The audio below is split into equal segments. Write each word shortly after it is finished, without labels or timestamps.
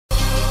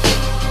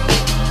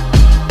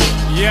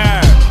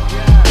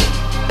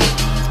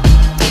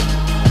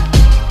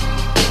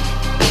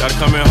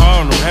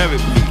on them heavy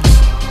beats.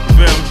 You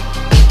feel me?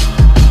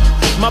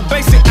 My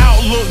basic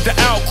outlook, the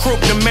out-crook,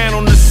 the man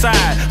on the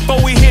side. Before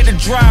we hit the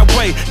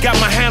driveway, got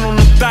my hand on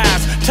the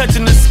thighs,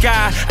 touching the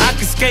sky. I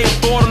can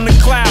skateboard on the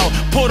cloud,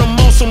 put them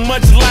on so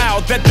much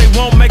loud that they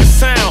won't make a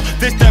sound.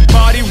 This that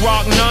body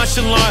rock,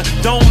 nonchalant,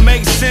 don't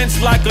make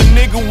sense like a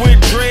nigga with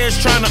dreads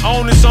trying to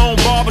own his own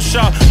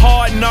barbershop.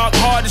 Hard knock,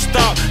 hard to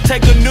stop.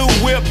 Take a new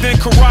whip,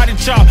 then karate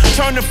chop.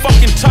 Turn the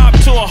fucking top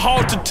to a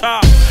halter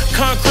top.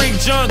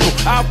 Concrete jungle,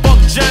 I fuck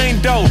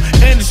Jane Doe.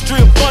 Industry,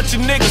 a bunch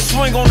of niggas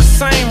swing on the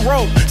same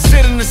rope.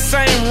 Sit in the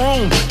same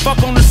room,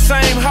 fuck on the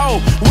same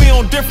hoe. We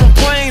on different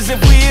planes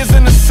if we is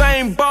in the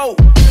same boat.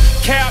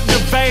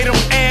 Captivate them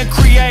and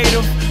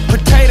creative.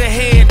 Potato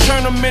head,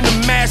 turn them into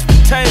mashed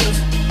potatoes.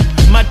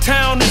 My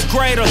town is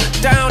greater,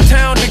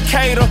 downtown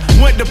Decatur.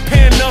 Went to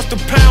Peanuts to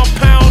pound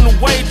the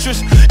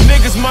waitress.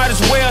 Niggas might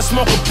as well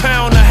smoke a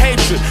pound of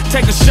hatred.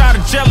 Take a shot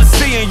of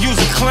jealousy and use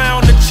a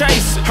clown to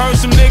chase it. Heard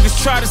some niggas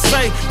try to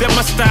say that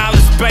my style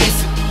is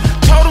basic.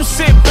 Told them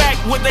sit back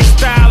with they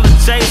style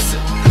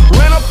adjacent.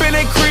 Ran up in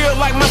they crib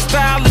like my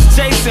style is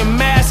Jason.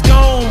 Mask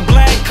on,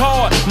 black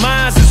card,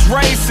 mine's is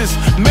racist.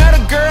 Met a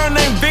girl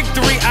named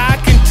Victory, I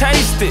can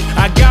taste it.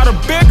 I got a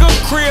bigger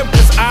crib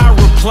cause I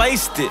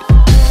replaced it.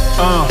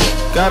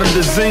 Got a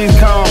disease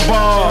called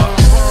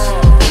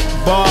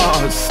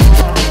bars,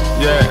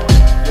 yeah.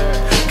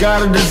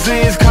 Got a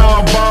disease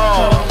called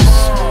bars.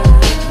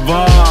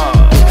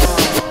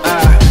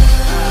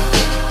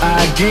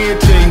 I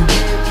get it,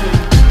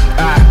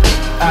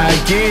 I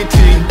get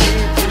it,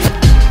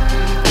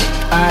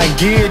 I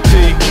get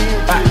it,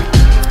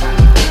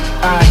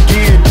 I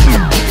get it.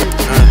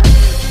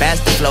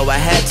 Fast the flow, I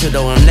had to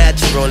though. I'm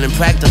natural and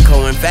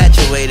practical,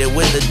 infatuated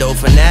with the dough,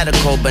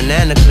 fanatical.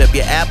 Banana clip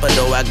your apple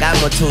though. I got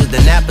more tools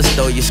than Apple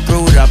Store. You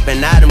screwed up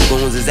and now them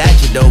goons is at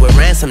your door with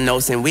ransom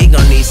notes, and we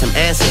gon' need some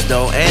answers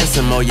though. And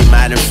some more. Your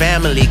modern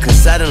family could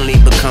suddenly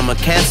become a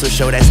cancel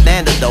show. That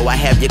standard though. I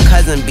have your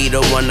cousin be the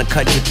one to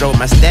cut your throat.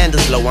 My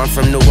standards low. I'm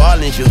from New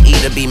Orleans. You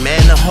either be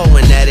man or hoe,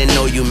 and that ain't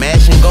no you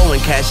mash and go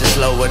and cash it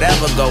slow.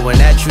 Whatever going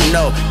that you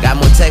know. Got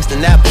more text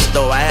than Apple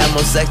Store. I have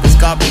more sex than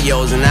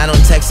Scorpios, and I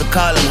don't text or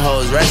call them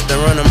hoes.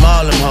 Restaurant them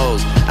all them hoes.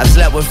 I've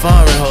slept with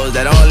foreign hoes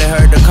that only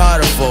heard the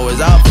Carter for.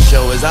 It's all for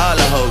show, it's all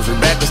the hoes.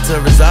 Rebecca's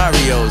to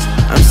Rosarios.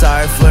 I'm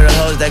sorry for the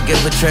hoes that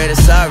get betrayed as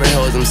sorry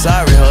hoes. I'm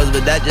sorry hoes,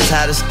 but that's just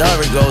how the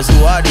story goes.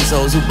 Who are these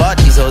hoes? Who bought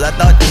these hoes? I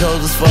thought these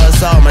hoes was for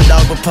us all. My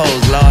dog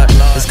proposed, Lord.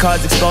 His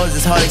cards exposed,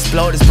 his heart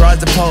explode, his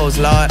broads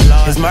opposed, Lord.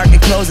 His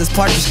market closed, his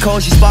partridge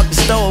cold, she sparked the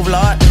stove,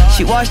 Lord.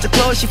 She washed the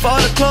clothes, she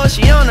folded the clothes,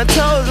 she on her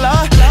toes,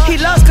 Lord. He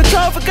lost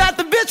control, forgot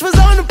the bitch was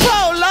on the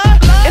pole, Lord.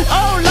 And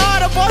oh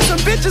Lord, I bought some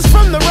bitches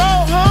from the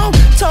road home.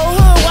 Told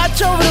her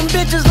watch over them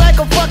bitches like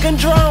a fucking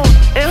drone.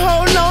 And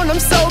hold on, I'm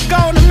so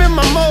gone, I'm in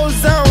my mode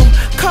zone.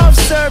 Cough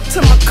syrup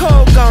to my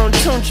cold gone,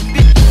 don't you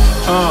bitch.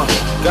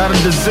 Got a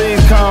disease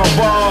called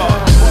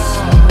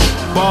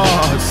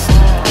bars,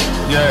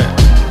 yeah.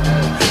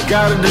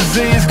 Got a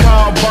disease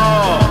called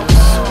bars.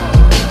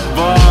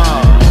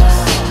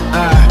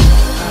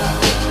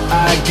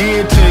 I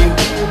get it,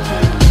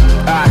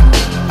 I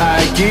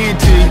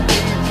get it,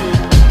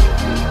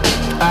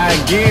 I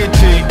get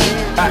it,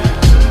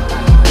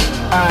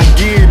 I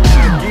get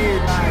it.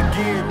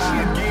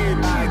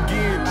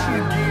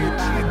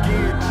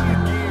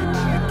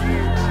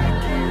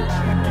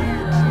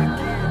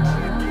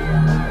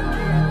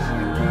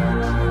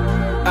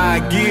 I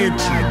get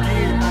you.